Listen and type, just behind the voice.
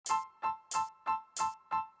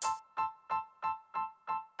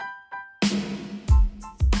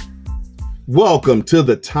Welcome to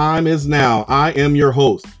The Time Is Now. I am your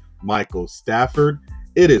host, Michael Stafford.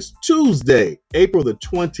 It is Tuesday, April the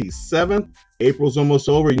 27th. April's almost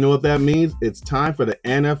over. You know what that means? It's time for the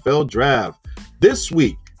NFL draft. This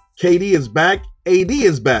week, KD is back, AD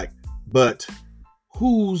is back, but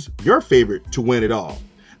who's your favorite to win it all?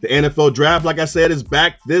 The NFL draft, like I said, is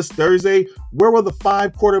back this Thursday. Where will the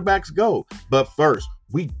 5 quarterbacks go? But first,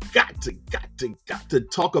 we got to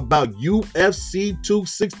talk about UFC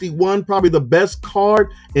 261, probably the best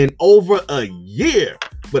card in over a year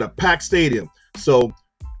with a packed stadium. So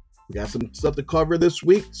we got some stuff to cover this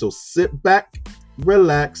week. So sit back,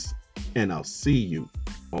 relax, and I'll see you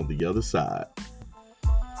on the other side.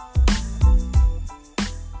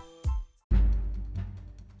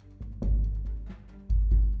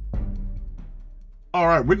 All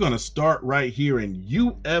right, we're going to start right here in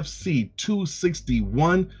UFC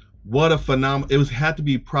 261. What a phenomenal. Had to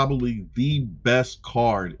be probably the best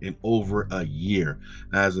card in over a year,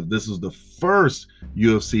 as if this was the first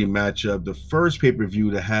UFC matchup, the first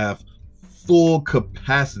pay-per-view to have full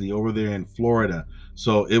capacity over there in Florida.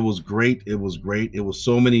 So it was great. It was great. It was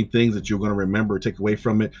so many things that you're going to remember, take away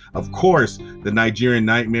from it. Of course, the Nigerian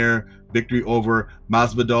Nightmare victory over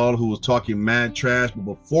Masvidal, who was talking mad trash. But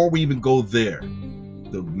before we even go there,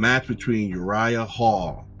 the match between Uriah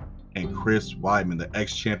Hall and Chris Weidman, the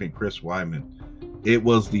ex-champion Chris Weidman. It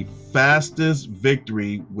was the fastest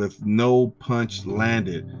victory with no punch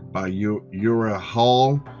landed by Uriah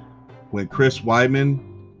Hall when Chris Weidman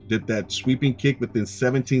did that sweeping kick within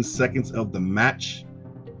 17 seconds of the match,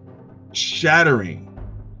 shattering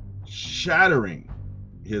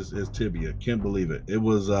his tibia. Can't believe it. It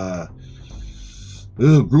was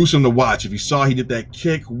gruesome to watch. If you saw, he did that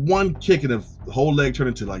kick, one kick, and the whole leg turned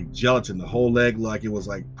into like gelatin. The whole leg, like it was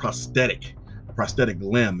like prosthetic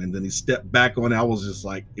limb. And then he stepped back on it. I was just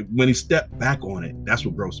like, when he stepped back on it, that's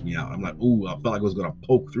what grossed me out. I'm like, ooh, I felt like it was gonna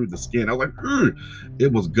poke through the skin. I was like, ugh.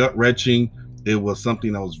 It was gut wrenching. It was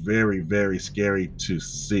something that was very, very scary to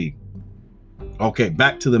see. Okay,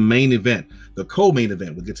 back to the main event, the co-main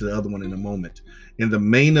event. We'll get to the other one in a moment. In the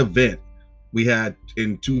main event, we had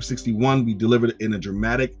in 261, we delivered in a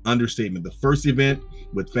dramatic understatement. The first event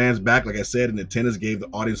with fans back, like I said, in attendance, gave the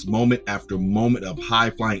audience moment after moment of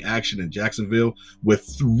high-flying action in Jacksonville with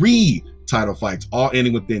 3 title fights, all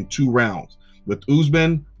ending within 2 rounds. With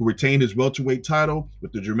Usman, who retained his welterweight title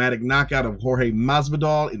with the dramatic knockout of Jorge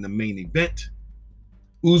Masvidal in the main event.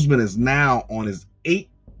 Usman is now on his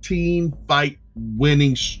 18-fight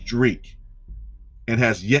winning streak and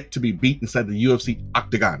has yet to be beat inside the UFC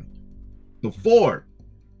octagon. Before,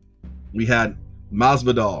 we had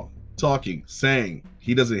Masvidal talking, saying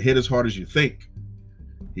he doesn't hit as hard as you think.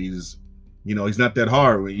 He's not that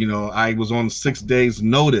hard. I was on 6 days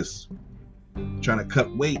notice trying to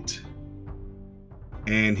cut weight,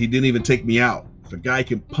 and he didn't even take me out. If a guy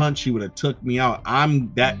can punch, he would have took me out.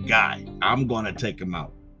 I'm that guy. I'm going to take him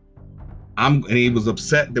out. And he was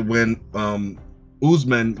upset that when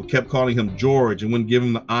Usman kept calling him George and wouldn't give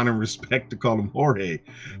him the honor and respect to call him Jorge.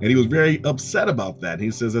 And he was very upset about that.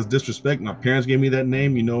 He says, that's disrespect. My parents gave me that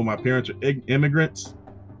name. My parents are immigrants.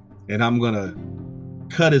 And I'm going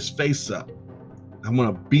to cut his face up. I'm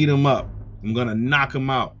going to beat him up. I'm going to knock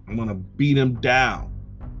him out. I'm going to beat him down.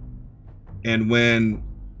 And when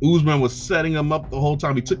Usman was setting him up the whole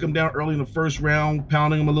time, he took him down early in the first round,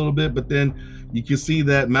 pounding him a little bit. But then you can see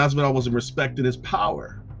that Masvidal wasn't respecting his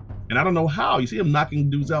power. And I don't know how. You see him knocking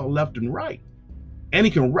dudes out left and right. And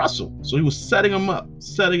he can wrestle. So he was setting him up.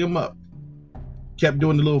 Kept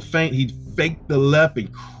doing the little feint. He faked the left and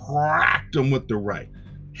cracked him with the right.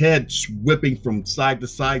 Head whipping from side to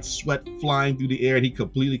side, sweat flying through the air, and he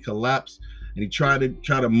completely collapsed. And he tried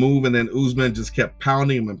to move, and then Usman just kept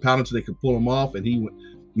pounding him and pounding until they could pull him off. And he went,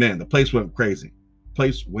 man, the place went crazy.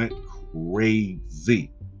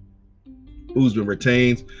 Usman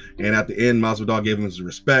retains, and at the end, Masvidal gave him his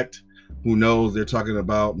respect. Who knows? They're talking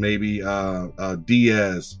about maybe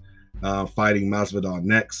Diaz fighting Masvidal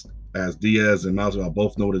next, as Diaz and Masvidal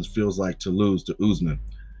both know what it feels like to lose to Usman.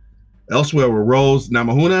 Elsewhere, where Rose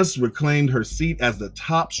Namajunas reclaimed her seat as the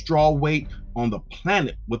top strawweight on the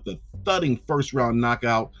planet with the thudding first-round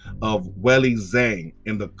knockout of Weili Zhang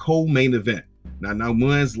in the co-main event. Now,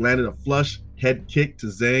 Namajunas landed a flush head kick to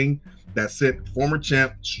Zhang that sent former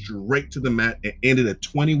champ straight to the mat and ended a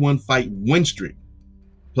 21-fight win streak.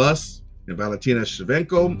 Plus, Valentina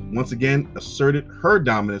Shevchenko once again asserted her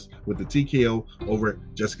dominance with the TKO over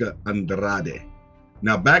Jessica Andrade.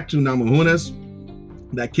 Now back to Namajunas.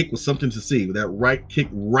 That kick was something to see. With that right kick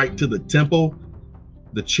right to the temple,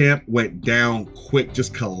 the champ went down quick,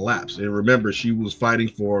 just collapsed. And remember, she was fighting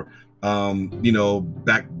for,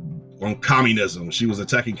 back on communism. She was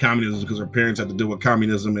attacking communism because her parents had to deal with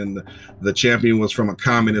communism, and the champion was from a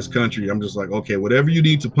communist country. I'm just like, okay, whatever you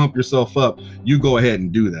need to pump yourself up, you go ahead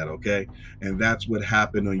and do that, okay? And that's what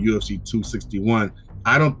happened on UFC 261.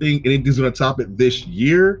 I don't think anything's going to top it this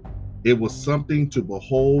year. It was something to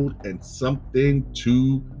behold and something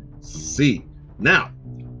to see. Now,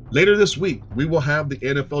 later this week, we will have the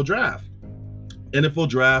NFL draft. NFL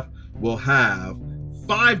draft will have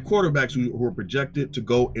 5 quarterbacks who are projected to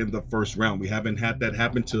go in the first round. We haven't had that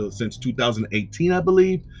happen since 2018, I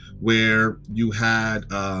believe, where you had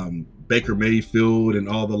Baker Mayfield and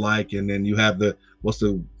all the like, and then you have what's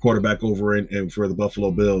the quarterback over in for the Buffalo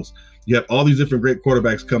Bills. You have all these different great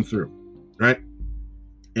quarterbacks come through, right?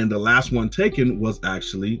 And the last one taken was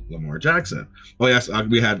actually Lamar Jackson. Oh, yes,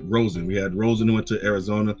 we had Rosen. We had Rosen who went to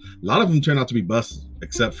Arizona. A lot of them turned out to be busts,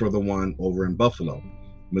 except for the one over in Buffalo.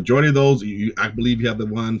 Majority of those, I believe you have the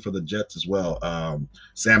one for the Jets as well.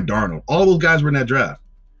 Sam Darnold. All those guys were in that draft.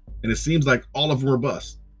 And it seems like all of them were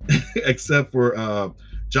busts, except for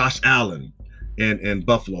Josh Allen and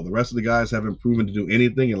Buffalo. The rest of the guys haven't proven to do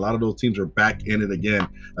anything. And a lot of those teams are back in it again,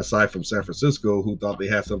 aside from San Francisco, who thought they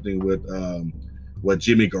had something with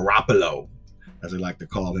Jimmy Garoppolo, as they like to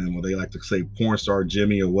call him, or they like to say porn star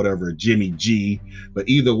Jimmy or whatever, Jimmy G. But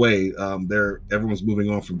either way, everyone's moving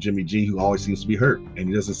on from Jimmy G, who always seems to be hurt, and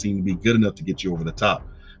he doesn't seem to be good enough to get you over the top.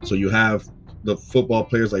 So you have the football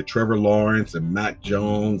players like Trevor Lawrence and Mac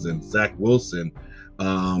Jones and Zach Wilson,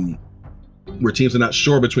 where teams are not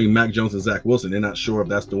sure between Mac Jones and Zach Wilson. They're not sure if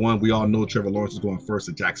that's the one. We all know Trevor Lawrence is going first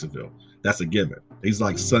to Jacksonville. That's a given. He's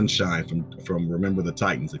like Sunshine from Remember the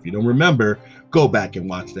Titans. If you don't remember, go back and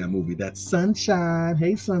watch that movie. That's Sunshine.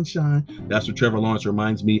 Hey, Sunshine. That's what Trevor Lawrence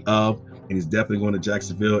reminds me of, and he's definitely going to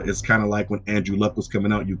Jacksonville. It's kind of like when Andrew Luck was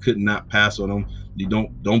coming out. You could not pass on him. You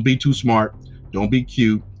don't be too smart. Don't be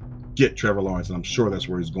cute. Get Trevor Lawrence, and I'm sure that's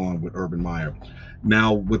where he's going with Urban Meyer.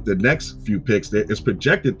 Now, with the next few picks, it's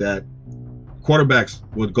projected that quarterbacks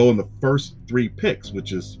would go in the first 3 picks,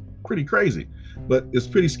 which is pretty crazy. But it's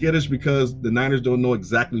pretty skittish because the Niners don't know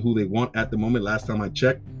exactly who they want at the moment. Last time I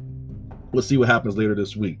checked, we'll see what happens later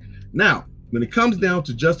this week. Now, when it comes down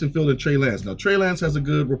to Justin Fields and Trey Lance, now Trey Lance has a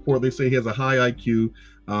good report. They say he has a high IQ,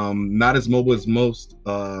 not as mobile as most,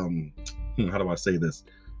 how do I say this?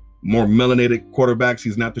 More melanated quarterbacks.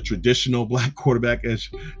 He's not the traditional black quarterback, if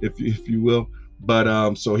you will.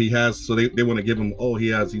 But so he has, so they want to give him, he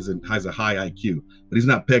has a high IQ, but he's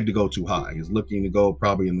not pegged to go too high. He's looking to go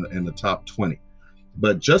probably in the top 20.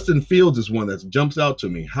 But Justin Fields is one that jumps out to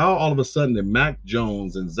me. How all of a sudden did Mac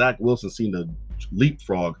Jones and Zach Wilson seem to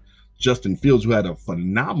leapfrog Justin Fields, who had a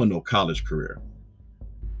phenomenal college career?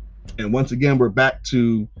 And once again, we're back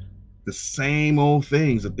to the same old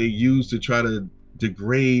things that they use to try to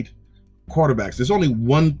degrade quarterbacks. There's only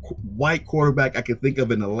one white quarterback I can think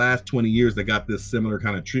of in the last 20 years that got this similar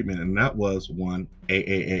kind of treatment, and that was one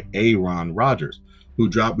Aaron Rodgers, who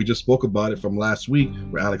dropped. We just spoke about it from last week,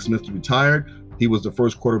 where Alex Smith retired. He was the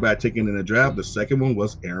first quarterback taken in the draft. The second one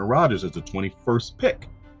was Aaron Rodgers as the 21st pick,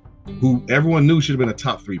 who everyone knew should have been a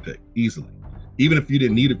top 3 pick easily. Even if you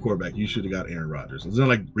didn't need a quarterback, you should have got Aaron Rodgers. It's not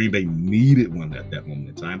like Green Bay needed one at that moment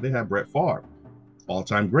in time. They had Brett Favre,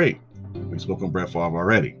 all-time great. We spoke on Brett Favre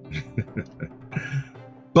already.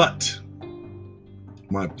 But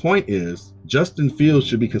my point is, Justin Fields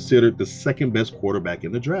should be considered the second best quarterback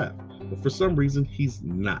in the draft. But for some reason, he's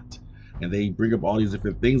not. And they bring up all these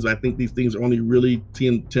different things. I think these things only really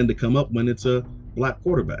tend to come up when it's a black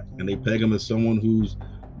quarterback. And they peg him as someone who's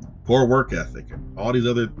poor work ethic and all these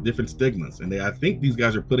other different stigmas. And I think these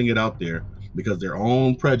guys are putting it out there because their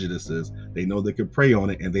own prejudices, they know they can prey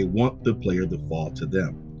on it, and they want the player to fall to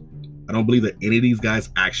them. I don't believe that any of these guys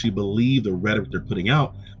actually believe the rhetoric they're putting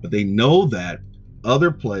out, but they know that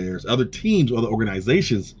other players, other teams, other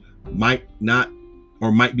organizations might not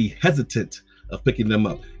or might be hesitant of picking them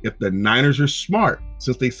up. If the Niners are smart,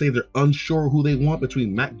 since they say they're unsure who they want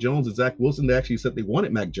between Mac Jones and Zach Wilson, they actually said they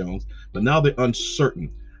wanted Mac Jones, but now they're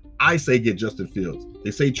uncertain. I say get Justin Fields.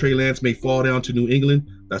 They say Trey Lance may fall down to New England.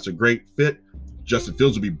 That's a great fit. Justin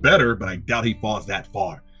Fields will be better, but I doubt he falls that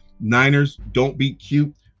far. Niners, don't be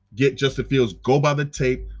cute. Get Justin Fields. Go by the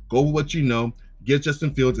tape. Go with what you know. Get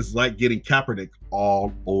Justin Fields. It's like getting Kaepernick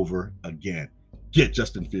all over again. Get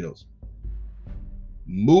Justin Fields.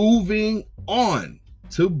 Moving on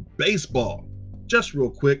to baseball. Just real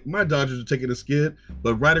quick, my Dodgers are taking a skid,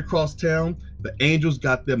 but right across town, the Angels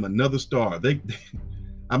got them another star. They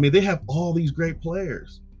have all these great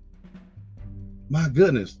players. My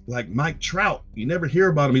goodness, like Mike Trout. You never hear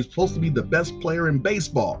about him. He's supposed to be the best player in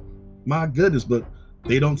baseball. My goodness, but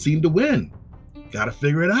they don't seem to win. Got to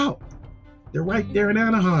figure it out. They're right there in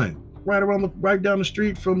Anaheim. right down the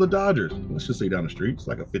street from the Dodgers. Let's just say down the street. It's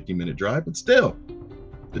like a 15-minute drive, but still,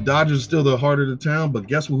 the Dodgers are still the heart of the town. But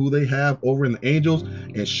guess who they have over in the Angels?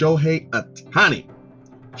 And Shohei Ohtani.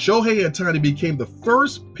 Shohei Ohtani became the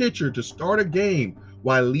first pitcher to start a game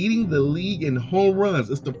while leading the league in home runs.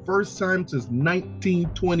 It's the first time since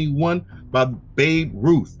 1921 by Babe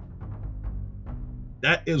Ruth.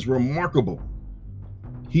 That is remarkable.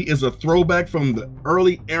 He is a throwback from the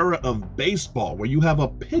early era of baseball where you have a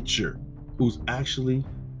pitcher who's actually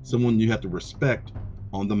someone you have to respect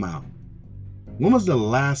on the mound. When was the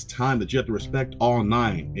last time that you have to respect all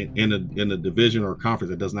nine in a division or a conference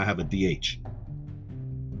that does not have a DH?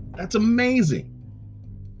 That's amazing.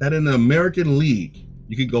 That in the American League,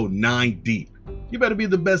 you could go 9 deep. You better be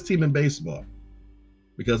the best team in baseball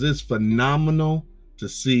because it's phenomenal to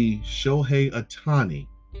see Shohei Ohtani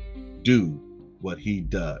do what he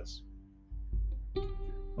does.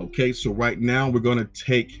 Okay, so right now we're going to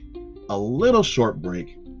take a little short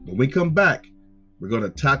break. When we come back, we're going to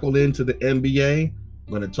tackle into the NBA.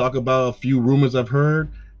 We're going to talk about a few rumors I've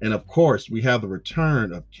heard. And of course, we have the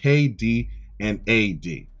return of KD and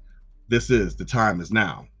AD. This is The Time Is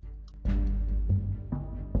Now.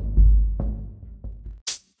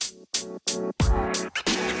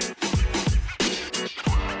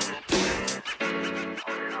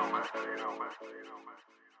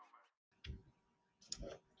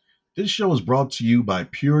 This show is brought to you by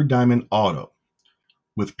Pure Diamond Auto.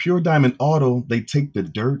 With Pure Diamond Auto, they take the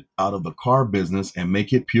dirt out of the car business and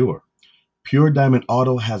make it pure. Pure Diamond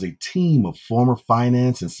Auto has a team of former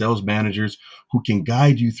finance and sales managers who can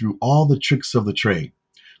guide you through all the tricks of the trade.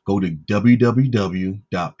 Go to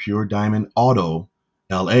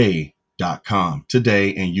www.puredimondautola.com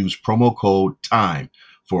today and use promo code TIME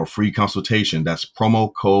for a free consultation. That's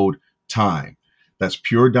promo code TIME. That's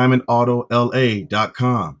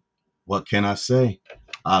puredimondautola.com. What can I say?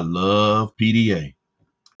 I love PDA.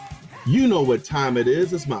 You know what time it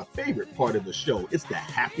is. It's my favorite part of the show. It's the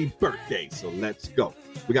happy birthday. So let's go.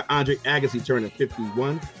 We got Andre Agassi turning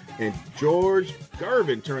 51 and George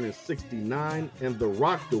Gervin turning 69 and The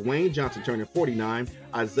Rock Dwayne Johnson turning 49,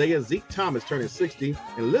 Isaiah Zeke Thomas turning 60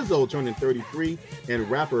 and Lizzo turning 33 and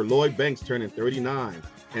rapper Lloyd Banks turning 39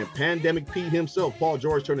 and Pandemic Pete himself, Paul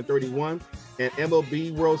George turning 31 and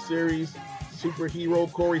MLB World Series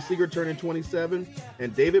superhero Corey Seager turning 27,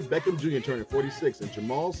 and David Beckham Jr. turning 46, and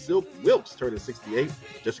Jamal Silk Wilkes turning 68,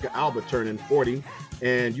 Jessica Alba turning 40,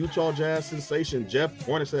 and Utah Jazz sensation Jeff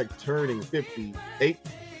Hornacek turning 58,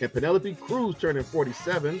 and Penelope Cruz turning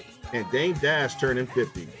 47, and Dame Dash turning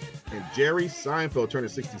 50, and Jerry Seinfeld turning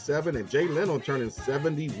 67, and Jay Leno turning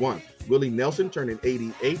 71, Willie Nelson turning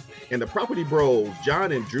 88, and the Property Bros,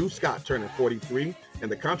 John and Drew Scott turning 43,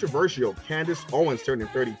 and the controversial Candace Owens turning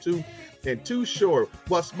 32, and Too Short,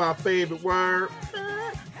 what's my favorite word?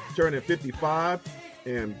 Turning 55,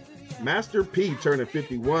 and Master P turning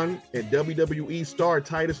 51, and WWE star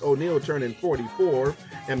Titus O'Neil turning 44,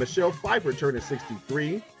 and Michelle Pfeiffer turning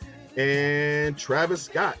 63, and Travis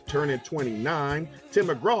Scott turning 29, Tim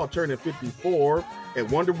McGraw turning 54,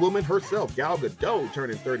 and Wonder Woman herself, Gal Gadot,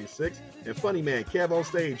 turning 36, and Funny Man Kev on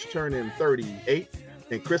stage turning 38,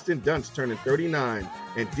 and Kristen Dunst turning 39,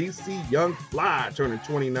 and DC Young Fly turning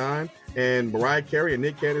 29, and Mariah Carey and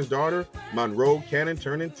Nick Cannon's daughter, Monroe Cannon,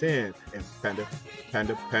 turning 10, and Panda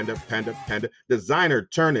Designer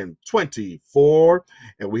turning 24.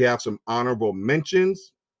 And we have some honorable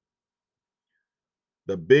mentions.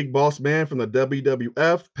 The Big Boss Man from the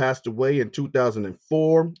WWF passed away in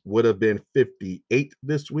 2004, would have been 58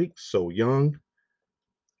 this week, so young.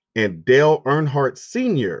 And Dale Earnhardt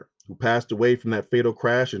Sr., who passed away from that fatal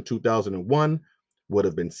crash in 2001, would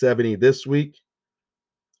have been 70 this week.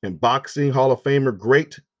 And boxing Hall of Famer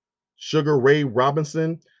great Sugar Ray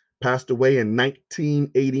Robinson passed away in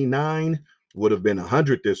 1989, would have been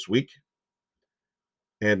 100 this week.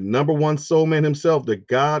 And number one soul man himself, the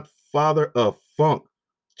godfather of funk,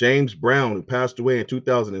 James Brown, who passed away in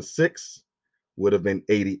 2006, would have been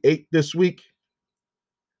 88 this week.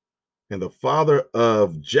 And the father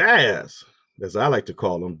of jazz, as I like to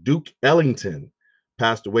call him, Duke Ellington,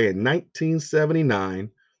 passed away in 1979,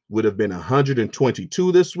 would have been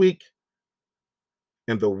 122 this week.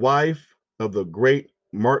 And the wife of the great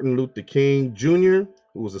Martin Luther King Jr.,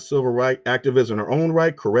 who was a civil rights activist in her own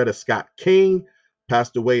right, Coretta Scott King,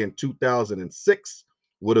 passed away in 2006,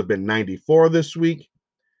 would have been 94 this week.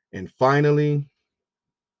 And finally,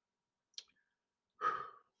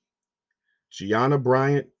 Gianna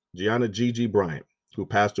Gigi Bryant, who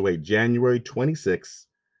passed away January 26,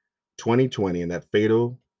 2020 in that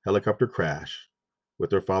fatal helicopter crash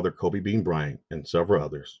with her father, Kobe Bean Bryant, and several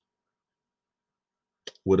others,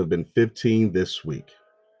 would have been 15 this week.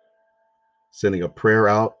 Sending a prayer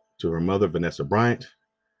out to her mother, Vanessa Bryant,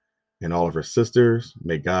 and all of her sisters.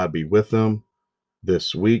 May God be with them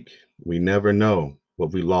this week. We never know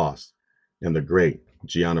what we lost in the great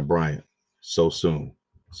Gianna Bryant so soon,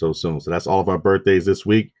 so soon. So that's all of our birthdays this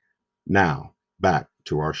week. Now, back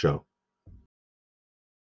to our show.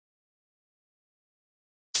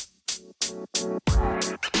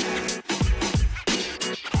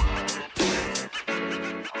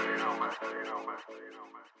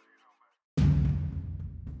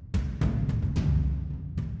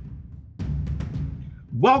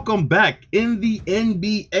 Welcome back in the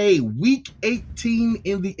NBA, week 18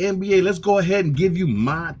 in the NBA. Let's go ahead and give you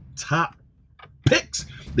my top picks,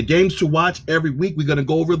 the games to watch every week. We're going to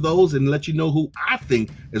go over those and let you know who I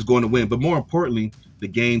think is going to win, but more importantly, the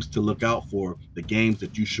games to look out for, the games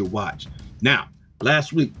that you should watch. Now,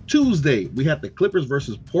 last week, Tuesday, we had the Clippers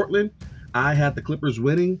versus Portland. I had the Clippers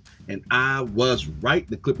winning, and I was right.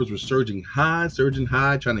 The Clippers were surging high,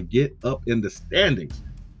 trying to get up in the standings.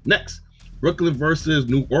 Next, Brooklyn versus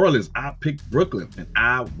New Orleans. I picked Brooklyn, and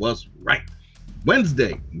I was right.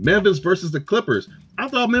 Wednesday, Memphis versus the Clippers. I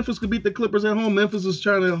thought Memphis could beat the Clippers at home. Memphis is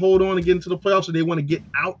trying to hold on and get into the playoffs, so they want to get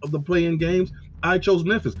out of the play-in games. I chose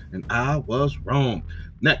Memphis, and I was wrong.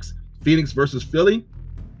 Next, Phoenix versus Philly.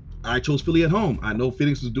 I chose Philly at home. I know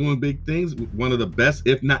Phoenix is doing big things, one of the best,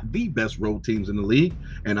 if not the best road teams in the league,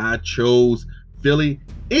 and I chose Philly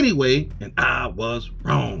anyway, and I was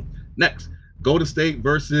wrong. Next, Golden State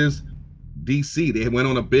versus DC. They went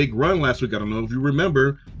on a big run last week. I don't know if you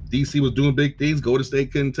remember. DC was doing big things. Golden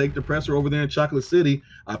State couldn't take the pressure over there in Chocolate City.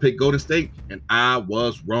 I picked Golden State, and I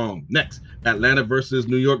was wrong. Next, Atlanta versus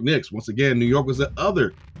New York Knicks. Once again, New York was the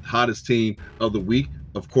other hottest team of the week.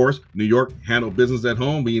 Of course, New York handled business at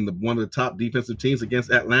home, being one of the top defensive teams against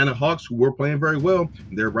Atlanta Hawks, who were playing very well.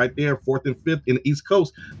 They're right there, 4th and 5th in the East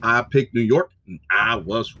Coast. I picked New York, and I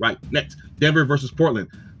was right. Next, Denver versus Portland.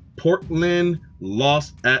 Portland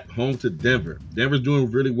lost at home to Denver. Denver's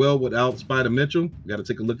doing really well without Spider Mitchell. We got to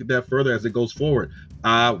take a look at that further as it goes forward.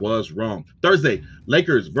 I was wrong. Thursday,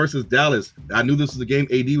 Lakers versus Dallas. I knew this was a game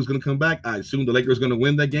AD was going to come back. I assumed the Lakers were going to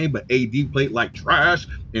win that game, but AD played like trash,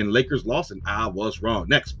 and Lakers lost, and I was wrong.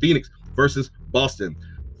 Next, Phoenix versus Boston.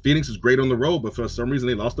 Phoenix is great on the road, but for some reason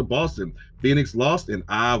they lost to Boston. Phoenix lost, and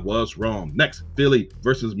I was wrong. Next, Philly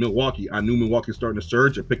versus Milwaukee. I knew Milwaukee was starting to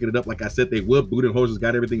surge and picking it up like I said they would. Budenholzer's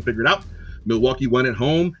got everything figured out. Milwaukee won at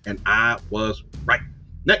home, and I was right.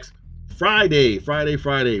 Next, Friday,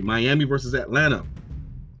 Miami versus Atlanta.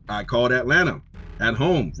 I called Atlanta at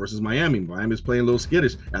home versus Miami. Miami's playing a little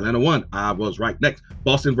skittish. Atlanta won. I was right. Next,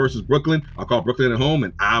 Boston versus Brooklyn. I called Brooklyn at home,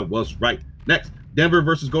 and I was right. Next, Denver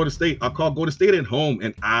versus Golden State. I called Golden State at home,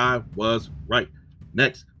 and I was right.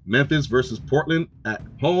 Next, Memphis versus Portland at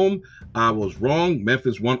home. I was wrong.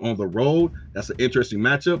 Memphis won on the road. That's an interesting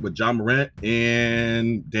matchup with John Morant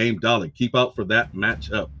and Dame Dolly. Keep out for that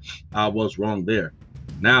matchup. I was wrong there.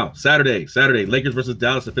 Now, Saturday, Lakers versus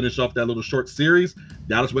Dallas to finish off that little short series.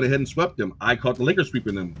 Dallas went ahead and swept them. I caught the Lakers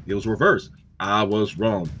sweeping them. It was reversed. I was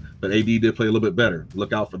wrong, but AD did play a little bit better.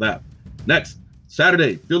 Look out for that. Next,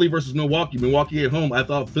 Saturday, Philly versus Milwaukee. Milwaukee at home. I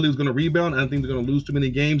thought Philly was going to rebound. I don't think they're going to lose too many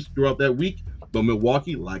games throughout that week. But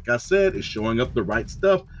Milwaukee, like I said, is showing up the right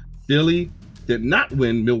stuff. Philly did not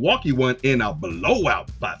win. Milwaukee won in a blowout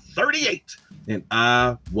by 38. And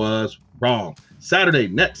I was wrong. Saturday,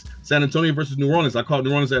 next, San Antonio versus New Orleans. I called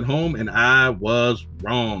New Orleans at home, and I was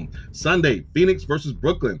wrong. Sunday, Phoenix versus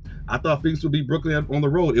Brooklyn. I thought Phoenix would beat Brooklyn on the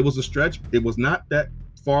road. It was a stretch. It was not that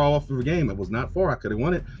far off of a game. It was not far. I could have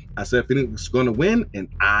won it. I said Phoenix was going to win, and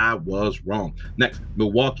I was wrong. Next,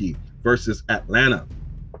 Milwaukee versus Atlanta.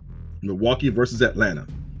 Milwaukee versus Atlanta.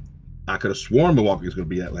 I could have sworn Milwaukee was going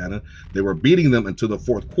to be Atlanta. They were beating them until the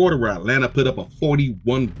fourth quarter, where Atlanta put up a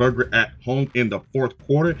 41-burger at home in the fourth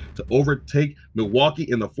quarter to overtake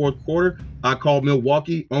Milwaukee in the fourth quarter. I called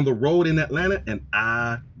Milwaukee on the road in Atlanta, and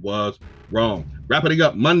I was wrong. Wrapping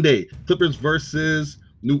up Monday, Clippers versus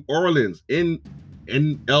New Orleans in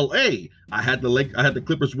LA. I had the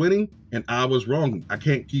Clippers winning, and I was wrong. I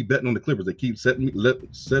can't keep betting on the Clippers. They keep setting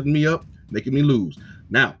me up, making me lose.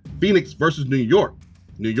 Now, Phoenix versus New York.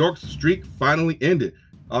 New York's streak finally ended.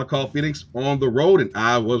 I called Phoenix on the road, and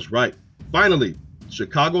I was right. Finally,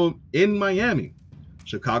 Chicago in Miami.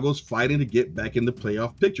 Chicago's fighting to get back in the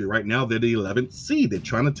playoff picture. Right now, they're the 11th seed. They're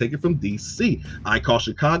trying to take it from DC. I call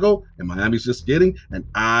Chicago, and Miami's just getting, and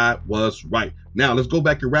I was right. Now, let's go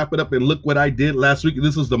back and wrap it up and look what I did last week.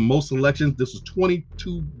 This was the most selections. This was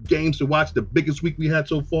 22 games to watch, the biggest week we had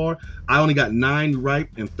so far. I only got 9 right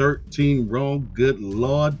and 13 wrong. Good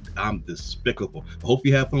Lord, I'm despicable. I hope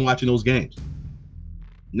you have fun watching those games.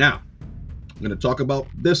 Now, I'm going to talk about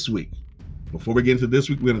this week. Before we get into this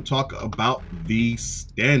week, we're going to talk about the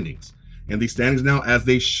standings. And the standings now as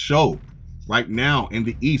they show. Right now in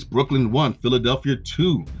the East, Brooklyn 1, Philadelphia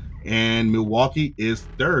 2, and Milwaukee is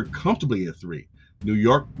 3rd, comfortably at 3. New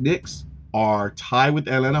York Knicks are tied with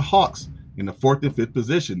Atlanta Hawks in the 4th and 5th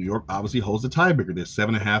position. New York obviously holds the tiebreaker. They're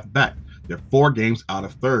 7.5 back. They're 4 games out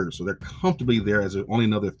of 3rd, so they're comfortably there as there's only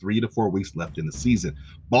another 3 to 4 weeks left in the season.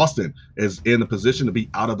 Boston is in the position to be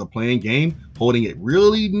out of the play-in game, holding it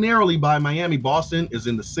really narrowly by Miami. Boston is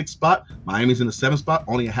in the 6th spot. Miami's in the 7th spot,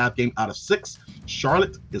 only a half game out of 6.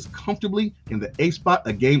 Charlotte is comfortably in the 8th spot,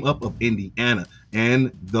 a game up of Indiana.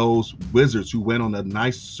 And those Wizards, who went on a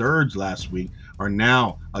nice surge last week, are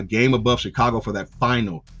now a game above Chicago for that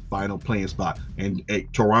final playing spot. And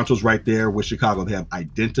Toronto's right there with Chicago. They have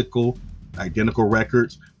identical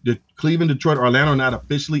records. Cleveland, Detroit, Orlando are not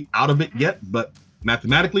officially out of it yet, but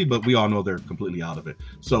mathematically, but we all know they're completely out of it.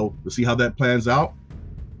 So we'll see how that plans out.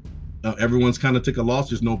 Everyone's kind of took a loss.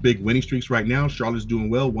 There's no big winning streaks right now. Charlotte's doing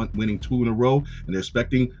well, winning 2 in a row, and they're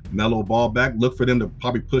expecting Melo Ball back. Look for them to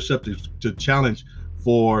probably push up to challenge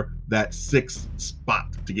for that 6th spot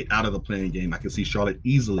to get out of the play-in game. I can see Charlotte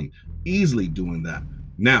easily doing that.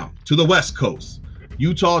 Now to the West Coast.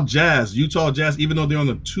 Utah Jazz, even though they're on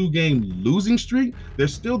a 2-game losing streak, they're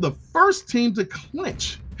still the first team to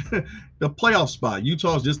clinch the playoff spot.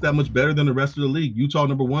 Utah is just that much better than the rest of the league. Utah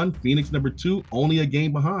number 1, Phoenix number 2, only a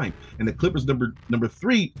game behind, and the Clippers number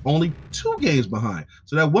 3, only 2 games behind.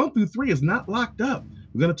 So that 1 through 3 is not locked up.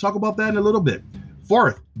 We're going to talk about that in a little bit.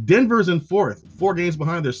 4th, Denver's in 4th, 4 games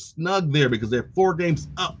behind. They're snug there because they're 4 games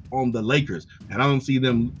up on the Lakers, and I don't see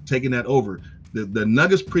them taking that over. The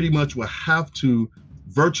Nuggets pretty much will have to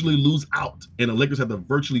virtually lose out, and the Lakers have to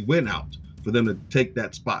virtually win out for them to take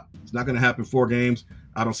that spot. It's not going to happen 4 games.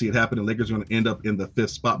 I don't see it happening. The Lakers are going to end up in the 5th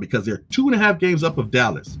spot because they're 2.5 games up of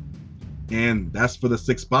Dallas, and that's for the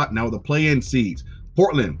 6th spot. Now with the play-in seeds,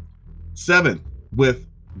 Portland 7th with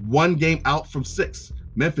 1 game out from 6.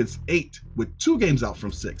 Memphis 8th with 2 games out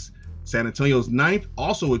from 6. San Antonio's 9th,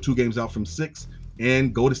 also with 2 games out from 6,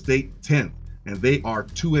 and Golden State 10th. And they are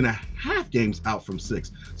 2.5 games out from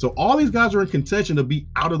 6. So all these guys are in contention to be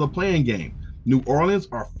out of the play-in game. New Orleans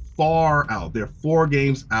are far out. They're 4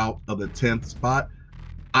 games out of the 10th spot.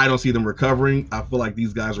 I don't see them recovering. I feel like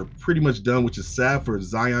these guys are pretty much done, which is sad for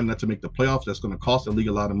Zion not to make the playoffs. That's going to cost the league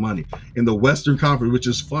a lot of money. In the Western Conference, which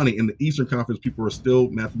is funny, in the Eastern Conference, people are still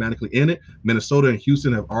mathematically in it. Minnesota and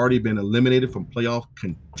Houston have already been eliminated from playoff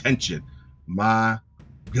contention. My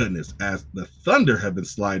goodness, as the Thunder have been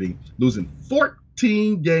sliding, losing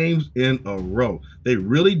 14 games in a row. They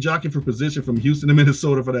really jockeying for position from Houston and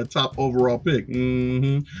Minnesota for that top overall pick.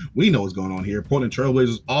 We know what's going on here. Portland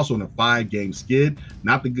Trailblazers also in a 5-game skid.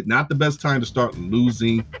 Not the best time to start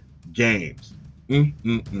losing games.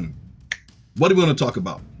 What do we want to talk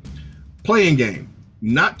about? Play-in game.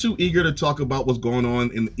 Not too eager to talk about what's going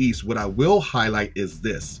on in the East. What I will highlight is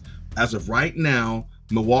this. As of right now,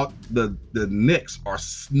 Milwaukee, the Knicks are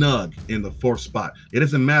snug in the 4th spot. It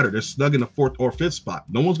doesn't matter. They're snug in the 4th or 5th spot.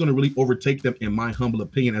 No one's going to really overtake them, in my humble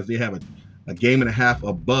opinion, as they have a game and a half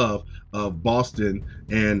above of Boston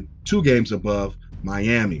and 2 games above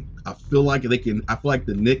Miami. I feel like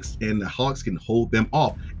the Knicks and the Hawks can hold them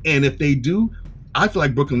off. And if they do, I feel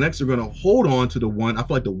like Brooklyn Nets are going to hold on to the 1. I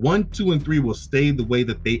feel like the 1, 2, and 3 will stay the way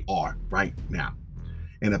that they are right now.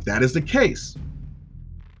 And if that is the case,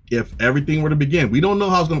 if everything were to begin, we don't know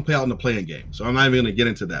how it's going to play out in the play-in game. So I'm not even going to get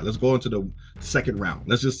into that. Let's go into the 2nd round.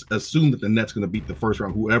 Let's just assume that the Nets going to beat the 1st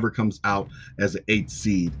round, whoever comes out as the 8th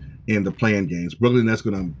seed in the play-in games. Brooklyn Nets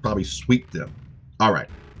going to probably sweep them. All right.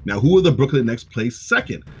 Now, who will the Brooklyn Nets play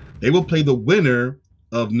second? They will play the winner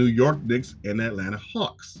of New York Knicks and Atlanta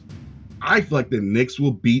Hawks. I feel like the Knicks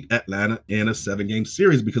will beat Atlanta in a 7-game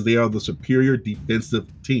series because they are the superior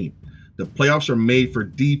defensive team. The playoffs are made for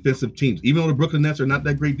defensive teams. Even though the Brooklyn Nets are not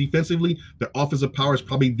that great defensively, their offensive power is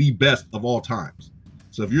probably the best of all times.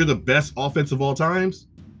 So if you're the best offense of all times,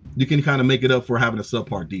 you can kind of make it up for having a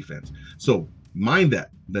subpar defense. So mind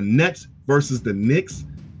that. The Nets versus the Knicks,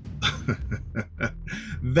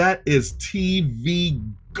 that is TV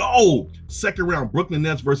gold. 2nd round, Brooklyn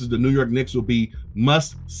Nets versus the New York Knicks will be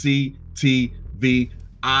must-see TV.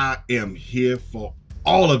 I am here for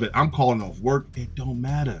all of it. I'm calling off work. It don't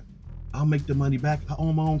matter. I'll make the money back. I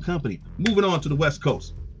own my own company. Moving on to the West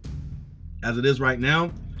Coast. As it is right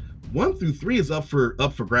now, 1 through 3 is up for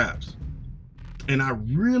grabs. And I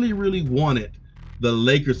really wanted the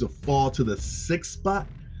Lakers to fall to the 6th spot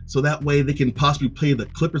so that way they can possibly play the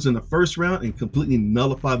Clippers in the 1st round and completely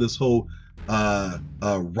nullify this whole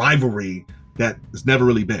rivalry that it's never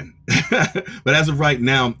really been. But as of right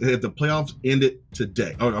now, if the playoffs ended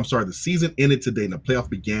today, the season ended today and the playoff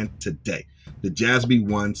began today, the Jazz be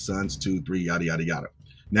 1, Suns 2, 3, yada, yada, yada.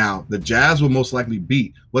 Now, the Jazz will most likely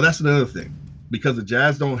beat, well, that's another thing, because the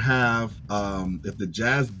Jazz don't have, if the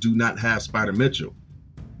Jazz do not have Spider Mitchell,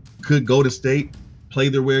 could Golden State play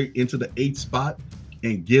their way into the 8th spot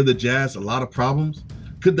and give the Jazz a lot of problems?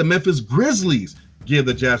 Could the Memphis Grizzlies give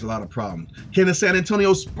the Jazz a lot of problems? Can the San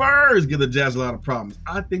Antonio Spurs give the Jazz a lot of problems?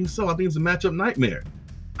 I think so. I think it's a matchup nightmare.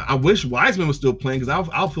 I wish Wiseman was still playing, because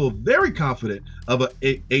I'll feel very confident of a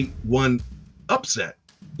 8-1 upset.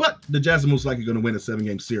 But the Jazz are most likely going to win a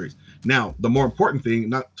 7-game series. Now, the more important thing,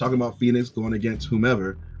 not talking about Phoenix going against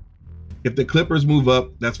whomever, if the Clippers move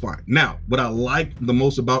up, that's fine. Now, what I like the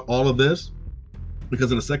most about all of this,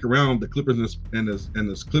 because in the second round, the Clippers and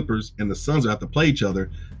the Suns have to play each other.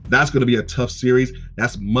 That's going to be a tough series.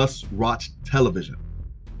 That's must-watch television.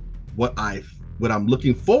 What I'm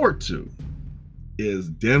looking forward to is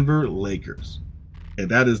Denver Lakers, and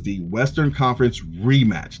that is the Western Conference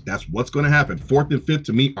rematch. That's what's going to happen. 4th and 5th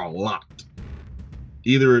to me are locked.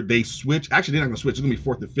 Either they switch. Actually, they're not going to switch. It's going to be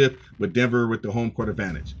 4th and 5th with Denver with the home court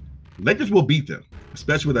advantage. Lakers will beat them,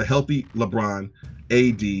 especially with a healthy LeBron,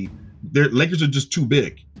 AD. Their Lakers are just too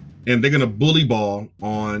big, and they're going to bully ball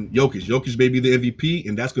on Jokic. Jokic may be the MVP,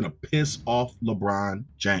 and that's going to piss off LeBron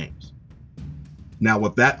James. Now,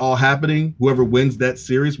 with that all happening, whoever wins that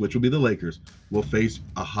series, which will be the Lakers, will face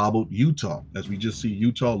a hobbled Utah, as we just see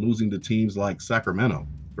Utah losing to teams like Sacramento,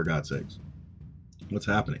 for God's sakes. What's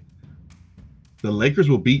happening? The Lakers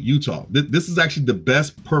will beat Utah. This is actually the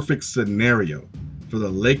best perfect scenario for the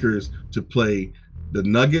Lakers to play the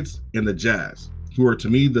Nuggets and the Jazz, who are, to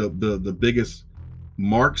me, the biggest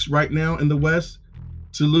marks right now in the West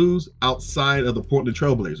to lose outside of the Portland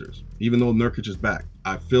Trailblazers, even though Nurkic is back.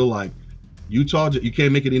 I feel like Utah, you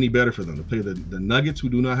can't make it any better for them to play the Nuggets, who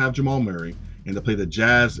do not have Jamal Murray, and to play the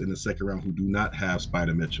Jazz in the second round, who do not have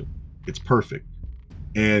Spider Mitchell. It's perfect.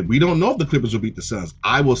 And we don't know if the Clippers will beat the Suns.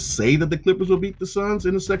 I will say that the Clippers will beat the Suns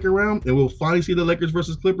in the second round, and we'll finally see the Lakers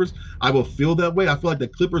versus Clippers. I will feel that way. I feel like the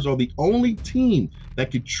Clippers are the only team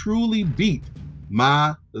that could truly beat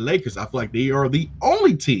my Lakers. I feel like they are the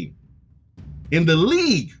only team in the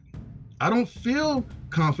league. I don't feel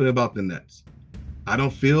confident about the Nets. I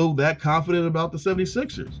don't feel that confident about the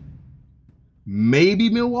 76ers. Maybe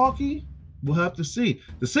Milwaukee? We'll have to see.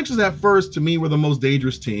 The Sixers at first, to me, were the most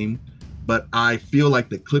dangerous team, but I feel like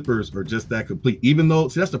the Clippers are just that complete. Even though,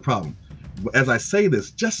 see, that's the problem. As I say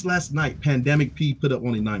this, just last night, Pandemic P put up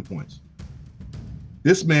only 9 points.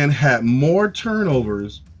 This man had more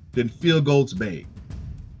turnovers than field goals made.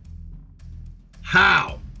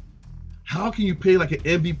 How? How can you play like an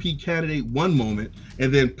MVP candidate one moment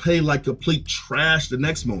and then play like complete trash the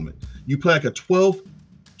next moment? You play like a 12th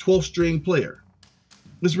string player.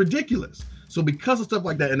 It's ridiculous. So because of stuff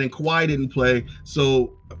like that, and then Kawhi didn't play,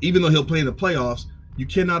 so even though he'll play in the playoffs, you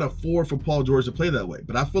cannot afford for Paul George to play that way.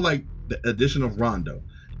 But I feel like the addition of Rondo,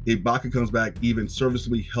 if Ibaka comes back even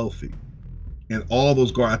serviceably healthy, and all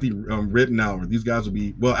those guards, I think Rittenauer, these guys will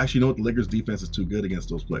be, well, actually, you know what? The Lakers defense is too good against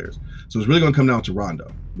those players. So it's really going to come down to Rondo.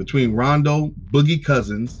 Between Rondo, Boogie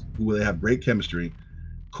Cousins, who they have great chemistry,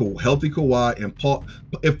 healthy Kawhi, and Paul.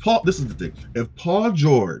 This is the thing. If Paul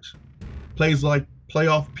George plays like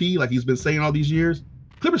playoff P, like he's been saying all these years,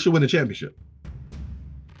 Clippers should win the championship.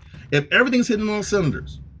 If everything's hitting on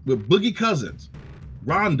cylinders with Boogie Cousins,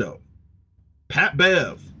 Rondo, Pat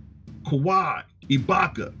Bev, Kawhi,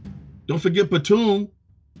 Ibaka, don't forget Batum.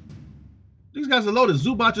 These guys are loaded.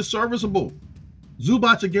 Zubac is serviceable.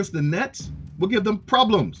 Zubac against the Nets will give them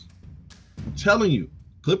problems. I'm telling you,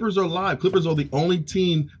 Clippers are live. Clippers are the only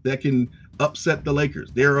team that can upset the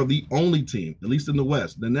Lakers. They are the only team, at least in the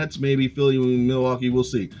West. The Nets, maybe Philly, Milwaukee, we'll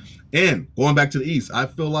see. And going back to the East, I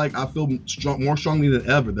feel more strongly than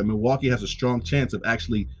ever that Milwaukee has a strong chance of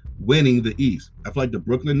actually winning the East. I feel like the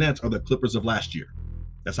Brooklyn Nets are the Clippers of last year.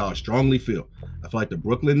 That's how I strongly feel. I feel like the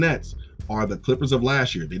Brooklyn Nets are the Clippers of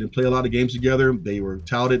last year. They didn't play a lot of games together. They were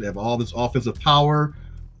touted to have all this offensive power,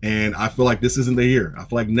 and I feel like this isn't the year. I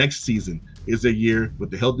feel like next season is a year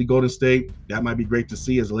with the healthy Golden State. That might be great to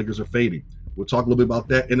see as the Lakers are fading. We'll talk a little bit about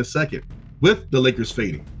that in a second. With the Lakers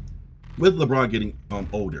fading, with LeBron getting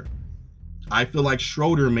older, I feel like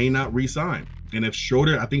Schroeder may not re-sign. And if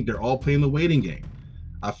Schroeder, I think they're all playing the waiting game.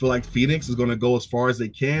 I feel like Phoenix is going to go as far as they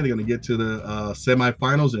can. They're going to get to the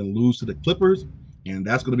semifinals and lose to the Clippers. And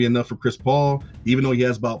that's going to be enough for Chris Paul, even though he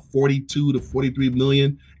has about 42 to 43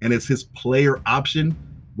 million and it's his player option.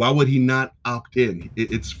 Why would he not opt in?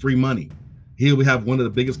 It's free money. He will have one of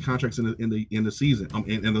the biggest contracts in the season,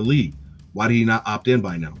 in the league. Why did he not opt in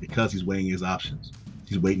by now? Because he's weighing his options.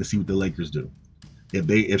 He's waiting to see what the Lakers do.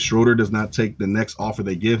 If Schroeder does not take the next offer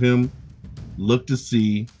they give him, look to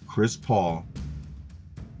see Chris Paul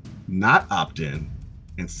not opt in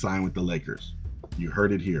and sign with the Lakers. You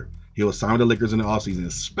heard it here. He'll sign with the Lakers in the offseason,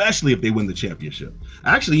 especially if they win the championship.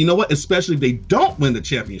 Actually, you know what? Especially if they don't win the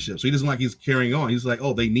championship. So he doesn't like he's carrying on. He's like,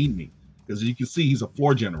 oh, they need me. Because you can see he's a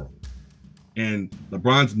floor general. And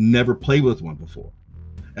LeBron's never played with one before.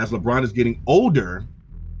 As LeBron is getting older,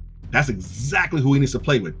 that's exactly who he needs to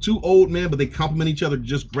play with. Two old men, but they complement each other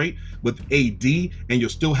just great with AD, and you'll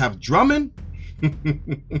still have Drummond.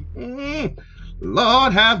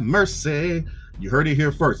 Lord have mercy. You heard it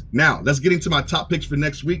here first. Now, let's get into my top picks for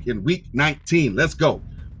next week in week 19. Let's go.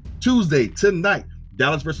 Tuesday, tonight,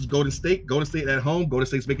 Dallas versus Golden State. Golden State at home. Golden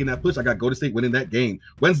State's making that push. I got Golden State winning that game.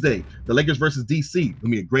 Wednesday, the Lakers versus DC. It's going to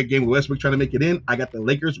be a great game with Westbrook trying to make it in. I got the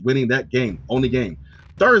Lakers winning that game. Only game.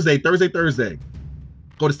 Thursday.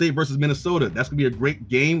 Golden State versus Minnesota. That's going to be a great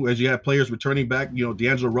game as you have players returning back. You know,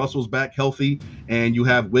 D'Angelo Russell's back healthy, and you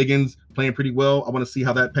have Wiggins playing pretty well. I want to see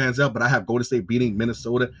how that pans out, but I have Golden State beating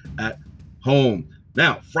Minnesota at home.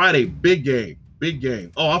 Now, Friday, big game.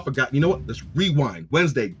 Oh, I forgot. You know what? Let's rewind.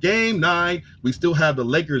 Wednesday, game 9. We still have the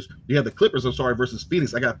Lakers. We have the Clippers, versus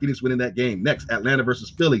Phoenix. I got Phoenix winning that game. Next, Atlanta versus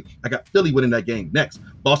Philly. I got Philly winning that game. Next,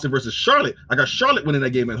 Boston versus Charlotte. I got Charlotte winning that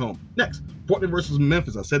game at home. Next, Portland versus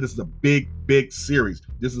Memphis. I said this is a big series.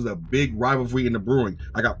 This is a big rivalry in the brewing.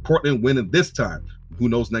 I got Portland winning this time. Who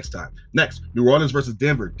knows next time? Next, New Orleans versus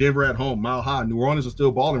Denver. Denver at home, mile high. New Orleans is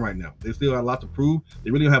still balling right now. They still have a lot to prove. They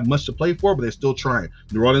really don't have much to play for, but they're still trying.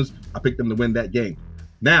 New Orleans, I picked them to win that game.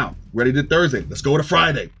 Now, ready to Thursday. Let's go to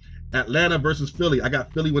Friday. Atlanta versus Philly. I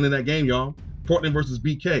got Philly winning that game, y'all. Portland versus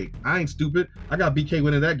BK. I ain't stupid. I got BK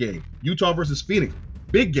winning that game. Utah versus Phoenix.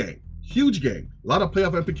 Big game. Huge game. A lot of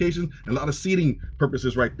playoff implications and a lot of seeding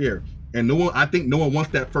purposes right there. And I think no one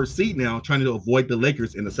wants that first seed now, trying to avoid the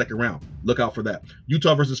Lakers in the second round. Look out for that.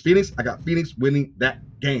 Utah versus Phoenix. I got Phoenix winning that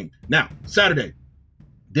game. Now, Saturday,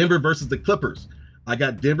 Denver versus the Clippers. I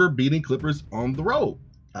got Denver beating Clippers on the road.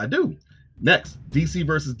 I do. Next, DC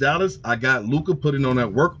versus Dallas. I got Luka putting on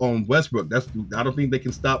that work on Westbrook. I don't think they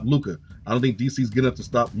can stop Luka. I don't think DC's good enough to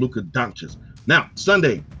stop Luka Doncic. Now,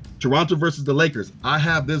 Sunday, Toronto versus the Lakers. I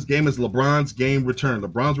have this game as LeBron's game return.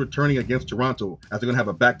 LeBron's returning against Toronto as they're going to have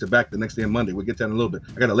a back-to-back the next day on Monday. We'll get to that in a little bit.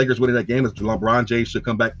 I got the Lakers winning that game as LeBron James should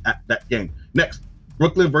come back at that game. Next,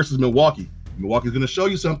 Brooklyn versus Milwaukee. Milwaukee's going to show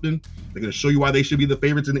you something. They're going to show you why they should be the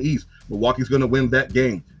favorites in the East. Milwaukee's going to win that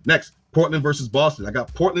game. Next, Portland versus Boston. I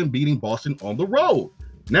got Portland beating Boston on the road.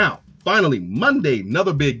 Now, finally, Monday,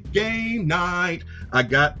 another big game night. I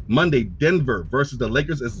got Monday, Denver versus the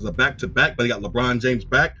Lakers. This is a back-to-back, but they got LeBron James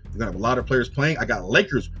back. They're going to have a lot of players playing. I got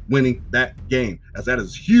Lakers winning that game, as that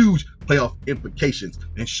is huge playoff implications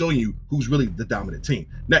and showing you who's really the dominant team.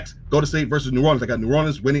 Next, Golden State versus New Orleans. I got New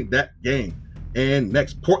Orleans winning that game. And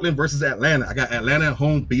next, Portland versus Atlanta. I got Atlanta at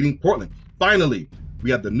home beating Portland. Finally,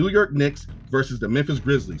 we have the New York Knicks versus the Memphis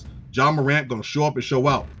Grizzlies. John Morant going to show up and show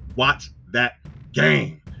out. Watch that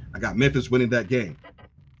game. I got Memphis winning that game.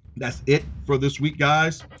 That's it for this week,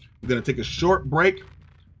 guys. We're going to take a short break.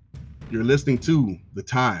 You're listening to The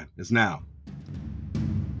Time Is Now.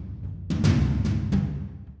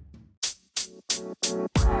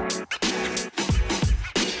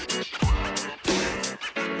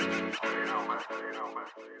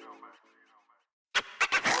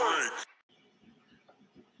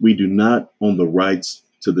 We do not own the rights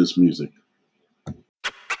to this music.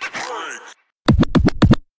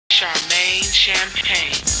 Charmaine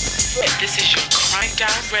Champagne, and this is your cranked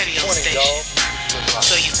out radio station.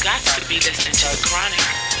 So you got to be listening to The Chronic.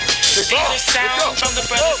 These are sounds from the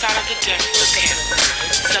brother side of the deck looking.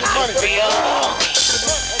 Something real homie.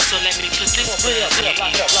 So let me put this buzz in your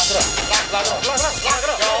ear.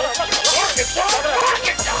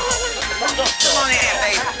 Come on in,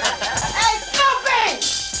 baby. Hey, Snoopy!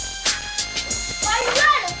 Why you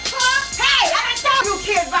running, huh? Hey, I done told you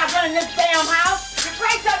kids about running this damn house. You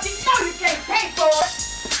play something you know you can't pay for it.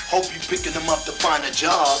 Hope you picking them up to find a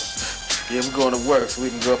job. Yeah, we're going to work so we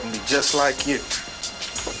can grow up and be just like you.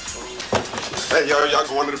 Hey, y'all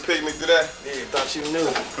going to the picnic today? Yeah, thought you knew.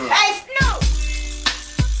 Hey, Snoop!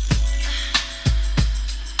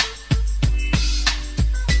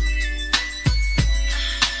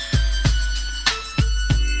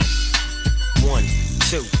 One,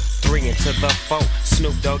 two, three into the four.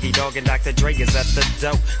 Snoop Doggy Dogg and Dr. Dre is at the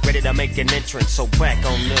door, ready to make an entrance, so back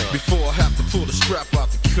on up. Before I have to pull the strap out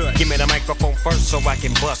the cut, Give me the microphone first so I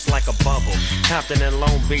can bust like a bubble. Compton and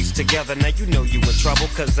Long Beach together, now you know you in trouble,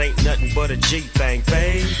 cause ain't nothing but a G thing,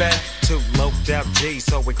 baby. Too loped out up G,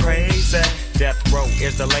 so we crazy. Death Row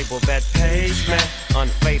is the label that pays me.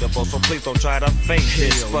 Unfadable, so please don't try to fake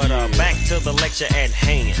this. But back to the lecture at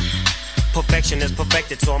hand. Perfection is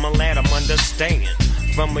perfected, so I'm a lad, I'm understand.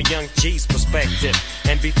 From a young G's perspective.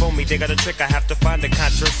 And before me dig out a trick, I have to find a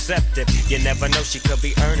contraceptive. You never know, she could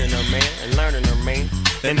be earning her man and learning her man.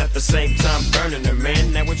 And at the same time burning her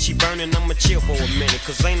man. Now if she burning, I'ma chill for a minute.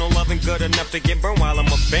 Cause ain't no loving good enough to get burned while I'm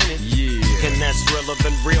offended. Yeah. And that's realer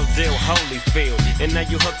than real deal, Holyfield. And now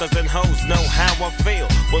you hookers and hoes know how I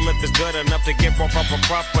feel. Well, if it's good enough to get broke off a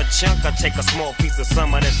proper chunk, I take a small piece of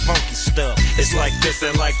some of that funky stuff. It's like this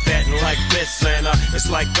and like that and like this and it's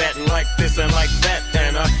like that and like this and like that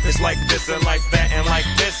and it's like this and like that and like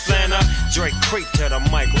this and Drake creep to the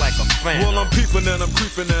mic like a fan. Well, I'm peeping and I'm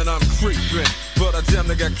creeping and I'm creeping, but I damn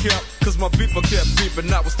near got killed, cause my beeper kept beeping.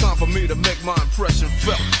 Now it's time for me to make my impression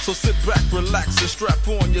felt. So sit back, relax, and strap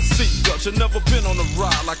on your seatbelt. You've never been on a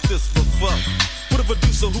ride like this before. With a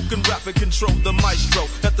producer who can rap and control the maestro.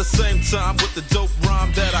 At the same time, with the dope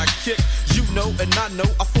rhyme that I kick, you know and I know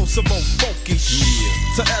I throw some old funky shit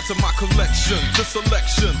to add to my collection. The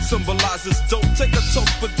selection symbolizes dope. Take a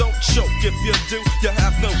toke, but don't choke. If you do, you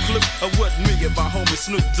have no clue of what me and my homie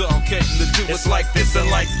Snoop Dogg came to do. It's like this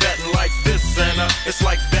and like that and like this and it's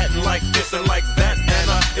like that and like this and like that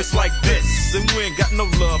and it's like this, and we ain't got no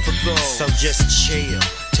love for those. So just chill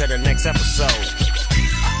till the next episode.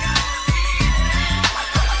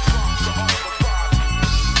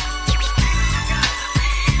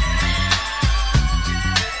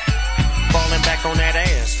 On that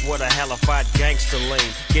ass with a hellified gangster lean,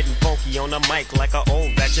 getting funky on the mic like an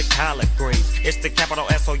old batch of collard greens. It's the capital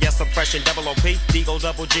S-O-S oppression, double O-P, D-O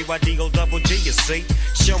double G-Y, D-O double G, you see.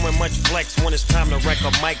 Showing much flex when it's time to wreck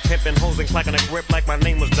a mic, pimping hoes and clacking a grip like my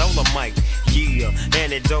name was Dolomite. Yeah,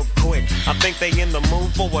 and it don't quit. I think they in the mood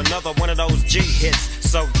for another one of those G hits.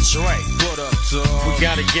 So Dre, what up, dog? We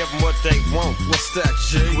gotta give them what they want. What's that,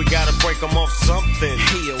 G? We gotta break them off something.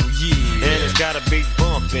 Hell yeah. And it's gotta be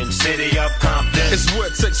bumping. City of Compton. It's where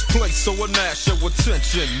it takes place, so I nash your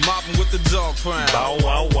attention. Mobbing with the dog pound. Bow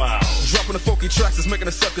wow wow. Dropping the funky tracks is making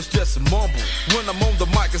the suckers just mumble. When I'm on the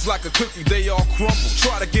mic, it's like a cookie, they all crumble.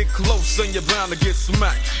 Try to get close and you're bound to get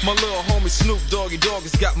smacked. My little homie Snoop Doggy Dogg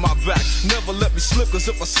has got my back. Never let me slip, cause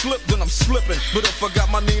if I slip, then I'm slipping. But if I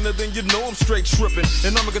got my Nina, then you know I'm straight tripping.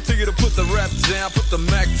 And I'ma continue to put the rap down, put the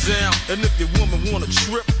Mac down. And if your woman wanna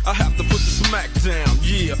trip, I have to put the smack down.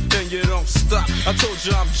 Yeah, and you don't stop. I told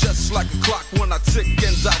you I'm just like a clock when I tick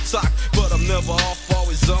and I talk. But I'm never off,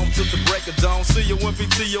 always on till the break of dawn. See you when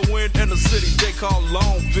PTON in the city they call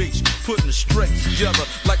Long Beach. Putting it straight together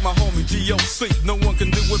like my homie D.O.C. No one can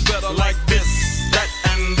do it better like this, that,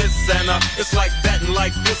 and this, and it's like that, and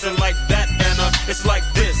like this, and like that, and it's like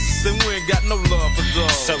this, and we ain't got no love for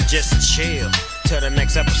those. So just chill till the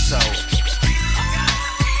next episode.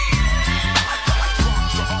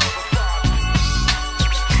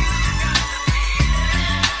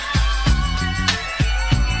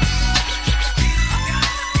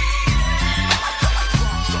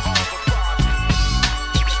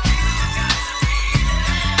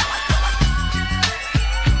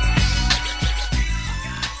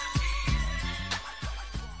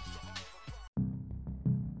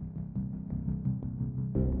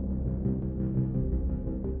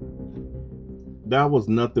 That was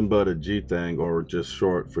Nothing But a G Thing, or just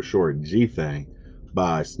short for short G Thing,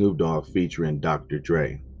 by Snoop Dogg featuring Dr.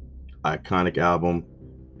 Dre. Iconic album.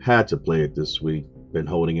 Had to play it this week. Been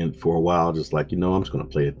holding it for a while, just like, I'm just going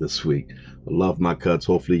to play it this week. I love my cuts.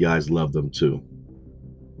 Hopefully you guys love them too.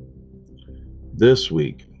 This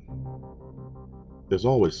week, there's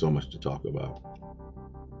always so much to talk about.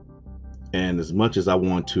 And as much as I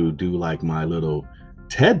want to do like my little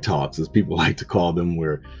TED Talks, as people like to call them,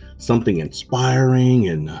 where something inspiring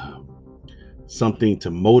and something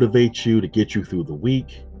to motivate you, to get you through the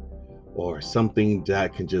week, or something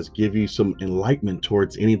that can just give you some enlightenment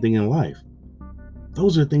towards anything in life.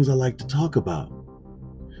 Those are things I like to talk about.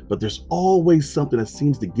 But there's always something that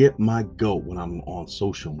seems to get my goat when I'm on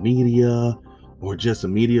social media or just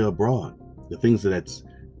media abroad. The things that's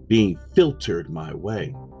being filtered my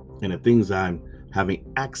way and the things I'm having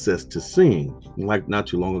access to seeing. Like not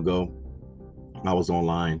too long ago, I was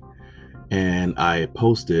online and I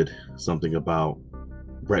posted something about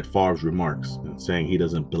Brett Favre's remarks and saying he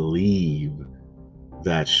doesn't believe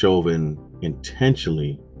that Chauvin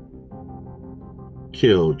intentionally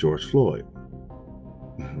killed George Floyd.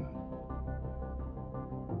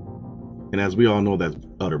 And as we all know, that's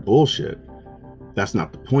utter bullshit. That's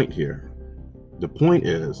not the point here. The point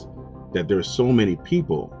is that there's so many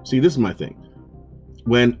people. See, this is my thing.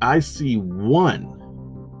 When I see one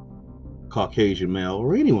Caucasian male,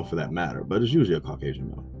 or anyone for that matter, but it's usually a Caucasian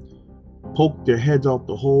male, poke their heads out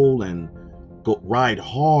the hole and go ride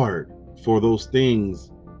hard for those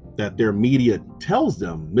things that their media tells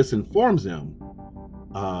them, misinforms them,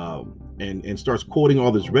 and starts quoting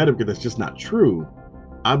all this rhetoric that's just not true,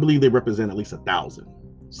 I believe they represent at least 1,000.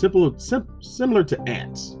 Similar to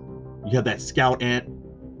ants. You have that scout ant,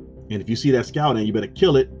 and if you see that scout ant, you better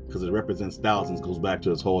kill it because it represents thousands, goes back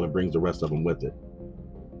to its hole and brings the rest of them with it,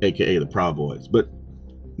 aka the Proud Boys. But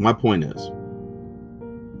my point is,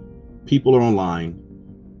 people are online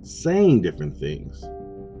saying different things,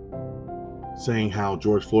 saying how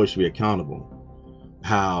George Floyd should be accountable,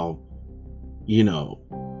 how, you know,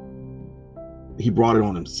 he brought it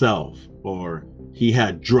on himself, or he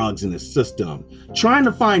had drugs in his system, trying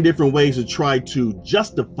to find different ways to try to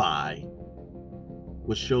justify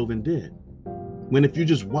what Chauvin did. When if you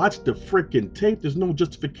just watch the freaking tape, there's no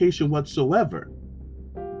justification whatsoever.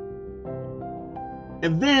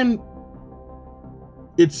 And then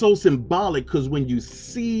it's so symbolic because when you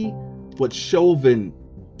see what Chauvin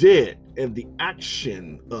did and the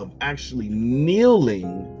action of actually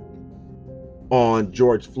kneeling on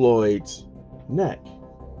George Floyd's neck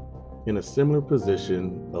in a similar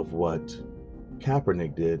position of what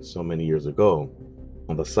Kaepernick did so many years ago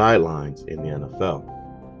on the sidelines in the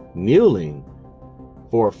NFL, kneeling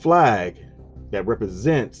for a flag that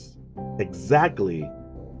represents exactly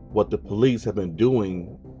what the police have been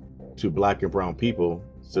doing to Black and brown people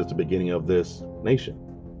since the beginning of this nation.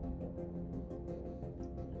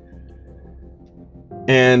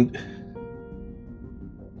 And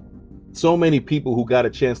so many people who got a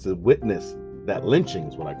chance to witness that lynching,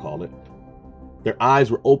 is what I call it, their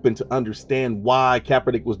eyes were open to understand why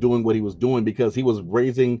Kaepernick was doing what he was doing, because he was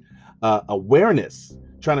raising awareness,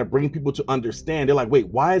 trying to bring people to understand. They're like, wait,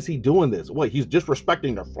 why is he doing this? Wait, he's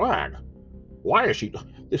disrespecting the flag. Why is he?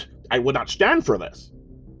 I would not stand for this.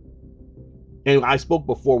 And I spoke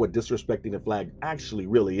before what disrespecting the flag actually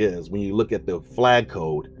really is. When you look at the flag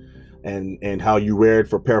code and how you wear it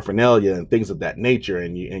for paraphernalia and things of that nature,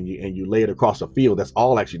 and you lay it across the field, that's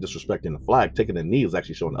all actually disrespecting the flag. Taking a knee is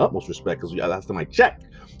actually showing the utmost respect, because last time I checked,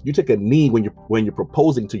 you take a knee when you're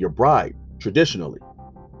proposing to your bride traditionally.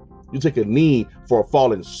 You take a knee for a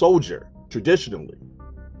fallen soldier traditionally.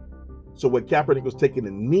 So when Kaepernick was taking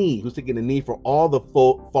a knee, he was taking a knee for all the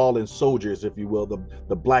fallen soldiers, if you will,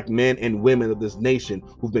 the Black men and women of this nation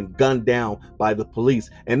who've been gunned down by the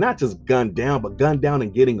police. And not just gunned down, but gunned down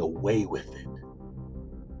and getting away with it.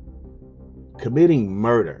 Committing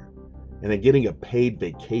murder and then getting a paid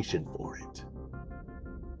vacation for it.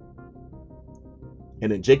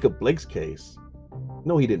 And in Jacob Blake's case,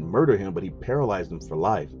 no, he didn't murder him, but he paralyzed him for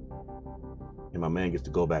life. And my man gets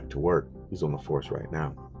to go back to work. He's on the force right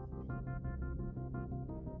now.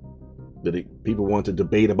 People want to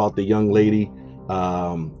debate about the young lady,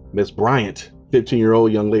 Miss Bryant,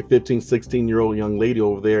 15-year-old young lady, 16-year-old young lady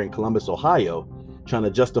over there in Columbus, Ohio, trying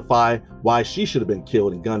to justify why she should have been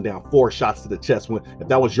killed and gunned down 4 shots to the chest. When, if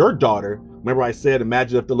that was your daughter, remember I said,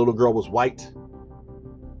 imagine if the little girl was white.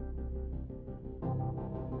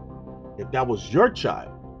 If that was your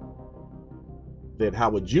child, then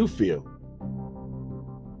how would you feel?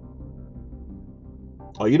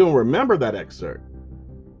 Oh, you don't remember that excerpt?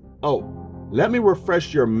 Oh, let me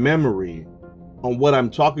refresh your memory on what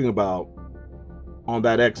I'm talking about on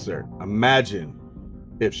that excerpt. Imagine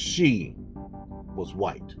if she was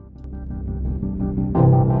white.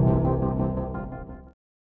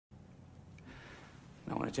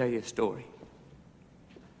 I want to tell you a story.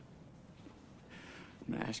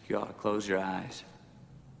 I'm going to ask you all to close your eyes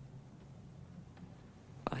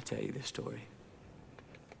while I tell you this story.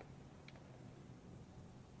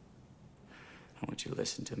 I want you to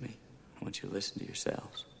listen to me. I want you to listen to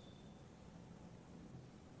yourselves.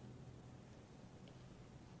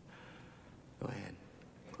 Go ahead.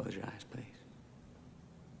 Close your eyes, please.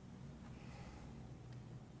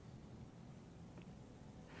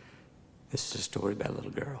 This is a story about a little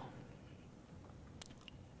girl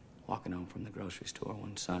walking home from the grocery store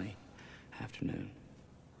one sunny afternoon.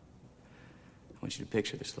 I want you to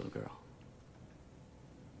picture this little girl.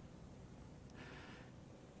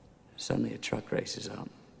 Suddenly a truck races up.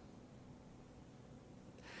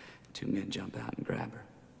 2 men jump out and grab her.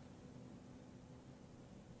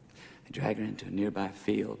 They drag her into a nearby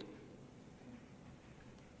field.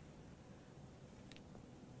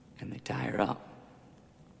 And they tie her up.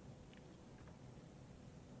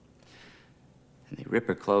 And they rip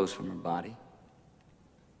her clothes from her body.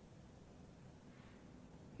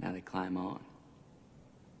 Now they climb on.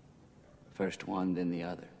 First one, then the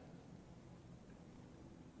other.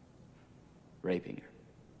 Raping her.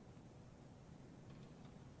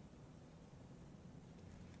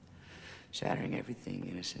 shattering everything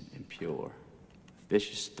innocent and pure. A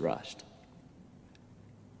vicious thrust.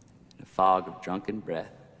 In a fog of drunken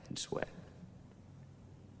breath and sweat.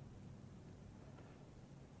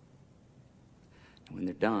 And when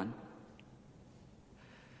they're done,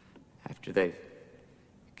 after they've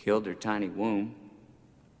killed her tiny womb,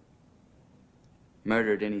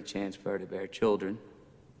 murdered any chance for her to bear children,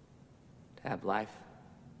 to have life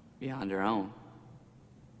beyond her own,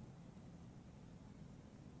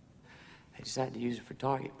 they decide to use her for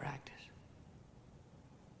target practice.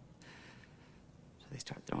 So they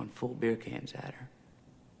start throwing full beer cans at her.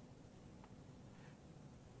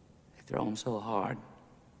 They throw them so hard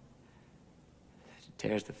that it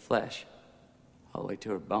tears the flesh all the way to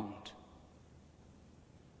her bones.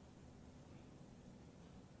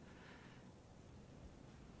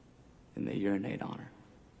 And they urinate on her.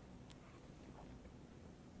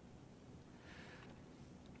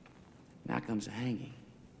 Now comes the hanging.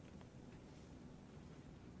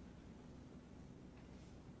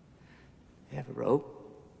 They have a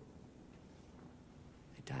rope.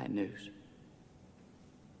 They tie a noose.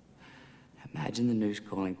 Imagine the noose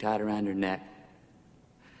coiling tight around her neck.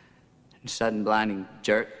 And a sudden blinding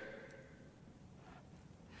jerk.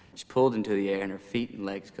 She's pulled into the air and her feet and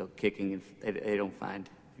legs go kicking and they don't find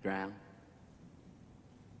the ground.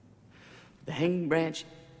 The hanging branch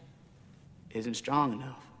isn't strong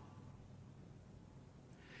enough.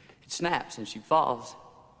 It snaps and she falls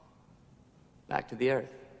back to the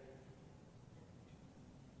earth.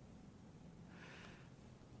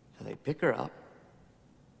 So they pick her up,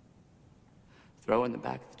 throw her in the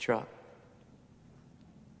back of the truck,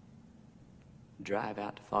 drive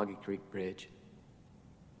out to Foggy Creek Bridge,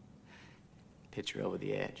 pitch her over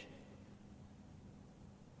the edge.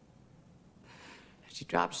 She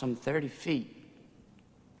dropped some 30 feet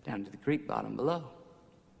down to the creek bottom below.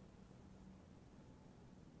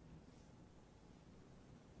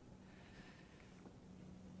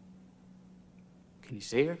 Can you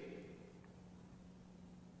see her?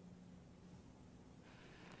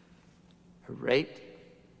 Her raped,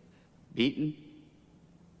 beaten,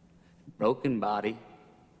 broken body,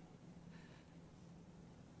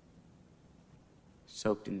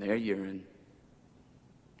 soaked in their urine,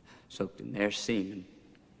 soaked in their semen,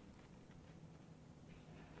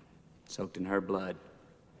 soaked in her blood,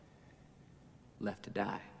 left to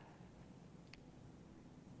die.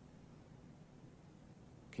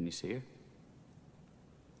 Can you see her?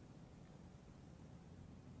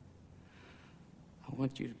 I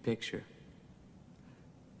want you to picture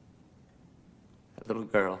that little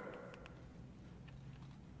girl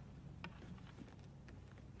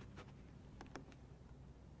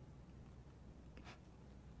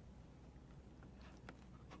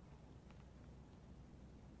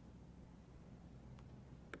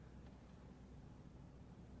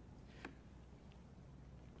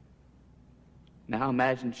Now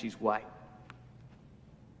imagine she's white.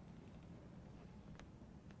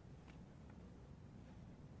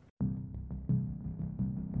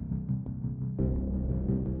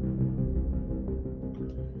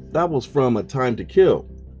 That was from A Time to Kill,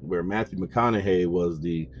 where Matthew McConaughey was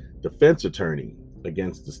the defense attorney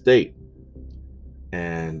against the state.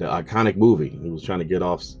 And an iconic movie. He was trying to get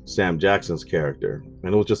off Sam Jackson's character.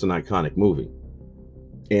 And it was just an iconic movie.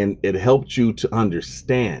 And it helped you to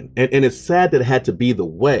understand. And it's sad that it had to be the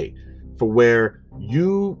way for where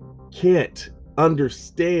you can't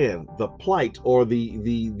understand the plight or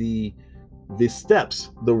the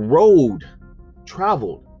steps, the road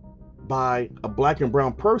traveled by a black and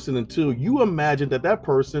brown person until you imagine that that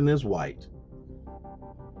person is white.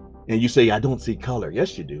 And you say, I don't see color.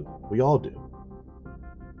 Yes, you do. We all do.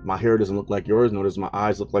 My hair doesn't look like yours, nor does my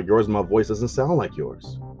eyes look like yours. My voice doesn't sound like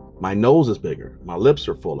yours. My nose is bigger. My lips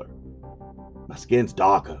are fuller. My skin's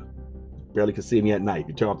darker. Barely can see me at night. If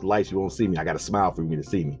you turn off the lights, you won't see me. I got to smile for you to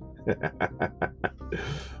see me.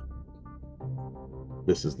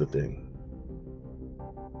 This is the thing.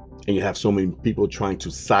 And you have so many people trying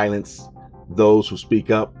to silence those who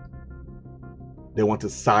speak up. They want to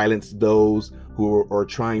silence those who are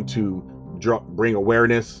trying to bring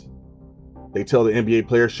awareness. They tell the NBA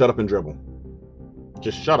players, shut up and dribble.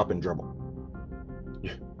 Just shut up and dribble.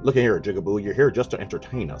 Look at here, Jigaboo. You're here just to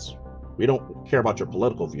entertain us. We don't care about your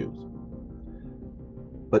political views.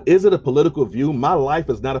 But is it a political view? My life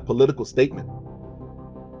is not a political statement.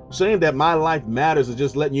 Saying that my life matters is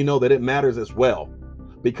just letting you know that it matters as well.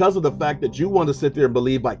 Because of the fact that you want to sit there and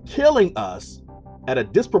believe by killing us at a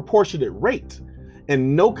disproportionate rate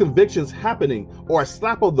and no convictions happening or a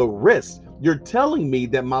slap of the wrist, You're telling me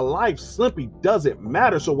that my life simply doesn't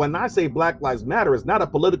matter. So when I say Black Lives Matter, it's not a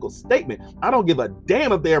political statement. I don't give a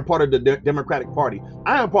damn if they're part of the Democratic Party.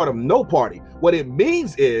 I am part of no party. What it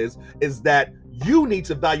means is that you need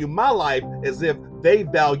to value my life as if they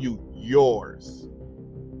value yours.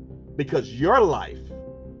 Because your life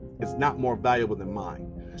is not more valuable than mine.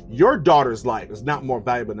 Your daughter's life is not more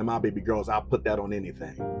valuable than my baby girl's. I'll put that on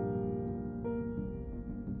anything.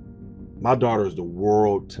 My daughter is the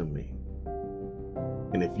world to me.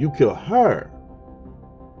 And if you kill her,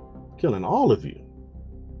 killing all of you.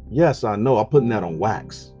 Yes, I know, I'm putting that on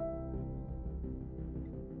wax.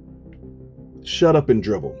 Shut up and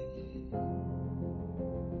dribble.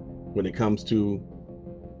 When it comes to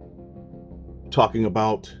talking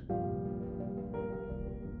about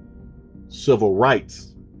civil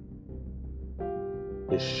rights,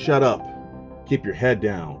 is shut up, keep your head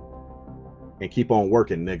down, and keep on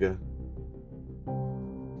working, nigga.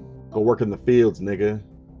 Go work in the fields, nigga.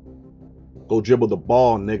 Go dribble the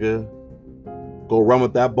ball, nigga. Go run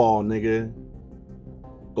with that ball, nigga.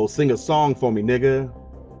 Go sing a song for me, nigga.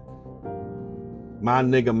 My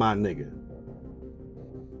nigga, my nigga.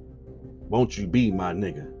 Won't you be my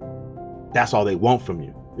nigga? That's all they want from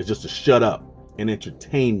you, is just to shut up and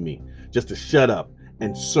entertain me. Just to shut up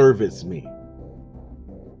and service me.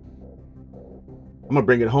 I'm gonna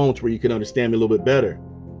bring it home to where you can understand me a little bit better.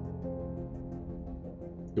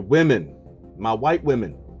 The women, my white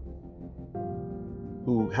women,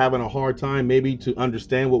 who having a hard time maybe to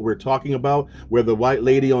understand what we're talking about, where the white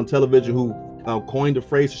lady on television who coined the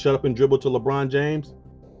phrase "shut up and dribble" to LeBron James,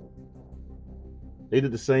 they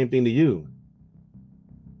did the same thing to you.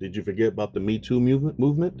 Did you forget about the Me Too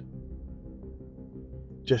movement?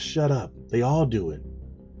 Just shut up. They all do it.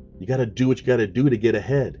 You got to do what you got to do to get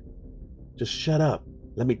ahead. Just shut up.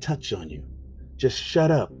 Let me touch on you. Just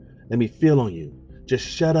shut up. Let me feel on you. Just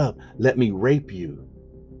shut up. Let me rape you.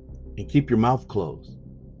 And keep your mouth closed.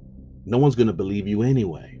 No one's going to believe you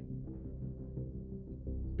anyway.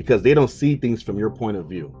 Because they don't see things from your point of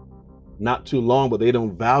view. Not too long, but they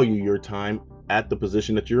don't value your time at the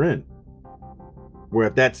position that you're in. Where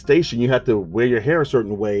at that station, you have to wear your hair a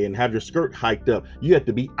certain way and have your skirt hiked up. You have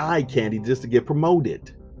to be eye candy just to get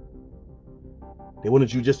promoted. They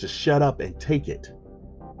wanted you just to shut up and take it.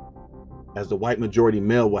 As the white majority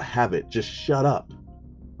male will have it, just shut up.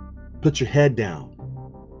 Put your head down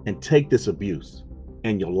and take this abuse,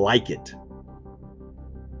 and you'll like it.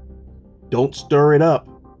 Don't stir it up.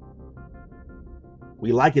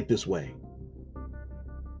 We like it this way.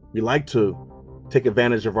 We like to take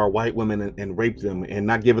advantage of our white women and rape them and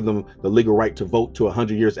not giving them the legal right to vote to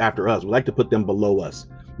 100 years after us. We like to put them below us.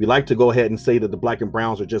 We like to go ahead and say that the black and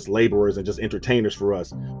browns are just laborers and just entertainers for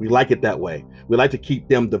us. We like it that way. We like to keep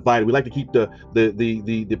them divided. We like to keep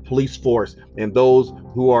the police force and those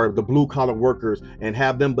who are the blue collar workers and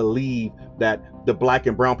have them believe that the black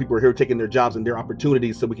and brown people are here taking their jobs and their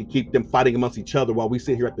opportunities so we can keep them fighting amongst each other while we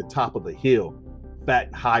sit here at the top of the hill, fat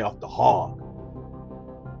and high off the hog.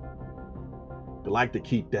 We like to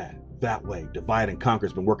keep that way. Divide and conquer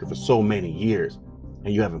has been working for so many years,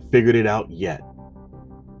 and you haven't figured it out yet.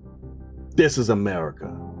 This is America.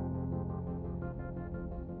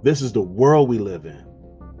 This is the world we live in.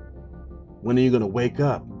 When are you going to wake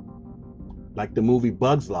up? Like the movie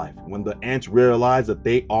Bug's Life, when the ants realize that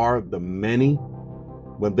they are the many,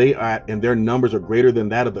 when they are, and their numbers are greater than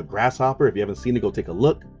that of the grasshopper. If you haven't seen it, go take a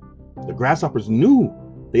look. The grasshoppers knew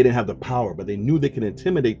they didn't have the power, but they knew they could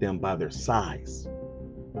intimidate them by their size.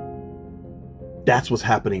 That's what's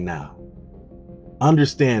happening now.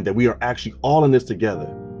 Understand that we are actually all in this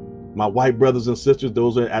together. My white brothers and sisters,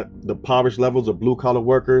 those are at the impoverished levels of blue collar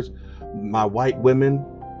workers, my white women,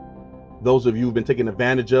 those of you who've been taken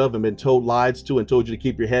advantage of and been told lies to and told you to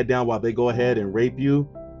keep your head down while they go ahead and rape you,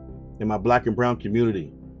 in my black and brown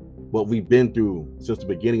community, what we've been through since the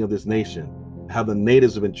beginning of this nation, how the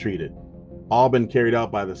natives have been treated, all been carried out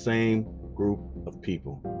by the same group of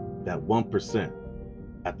people, that 1%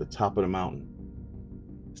 at the top of the mountain.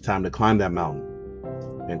 It's time to climb that mountain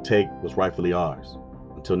and take what's rightfully ours.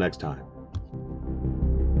 Until next time.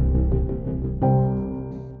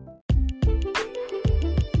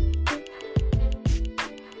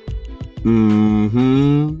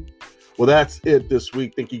 Well, that's it this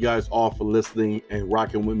week. Thank you guys all for listening and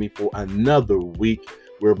rocking with me for another week.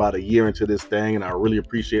 We're about a year into this thing, and I really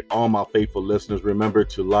appreciate all my faithful listeners. Remember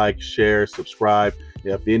to like, share, subscribe.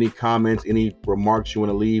 If any comments, any remarks you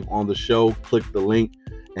want to leave on the show, click the link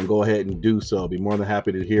and go ahead and do so. I'll be more than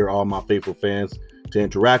happy to hear all my faithful fans to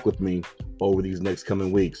interact with me over these next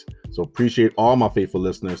coming weeks. So appreciate all my faithful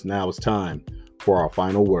listeners. Now it's time for our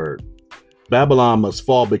final word. Babylon must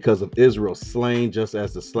fall because of Israel slain, just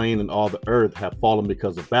as the slain in all the earth have fallen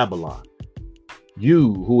because of Babylon.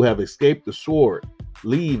 You who have escaped the sword,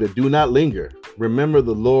 leave and do not linger. Remember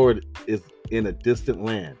the Lord is in a distant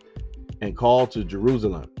land, and call to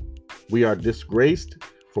Jerusalem. We are disgraced,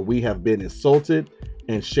 for we have been insulted,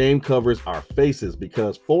 and shame covers our faces,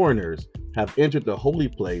 because foreigners have entered the holy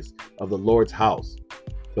place of the Lord's house.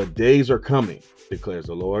 But days are coming, declares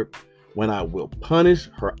the Lord, when I will punish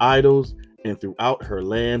her idols, and throughout her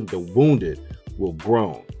land the wounded will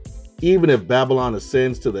groan. Even if Babylon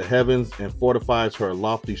ascends to the heavens and fortifies her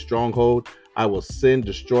lofty stronghold, I will send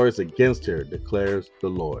destroyers against her, declares the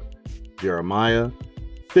Lord. Jeremiah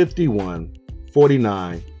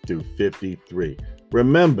 51:49-53.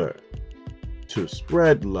 Remember to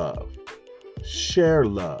spread love, share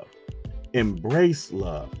love, embrace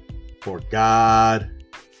love, for God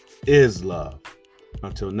is love.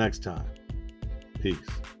 Until next time, peace.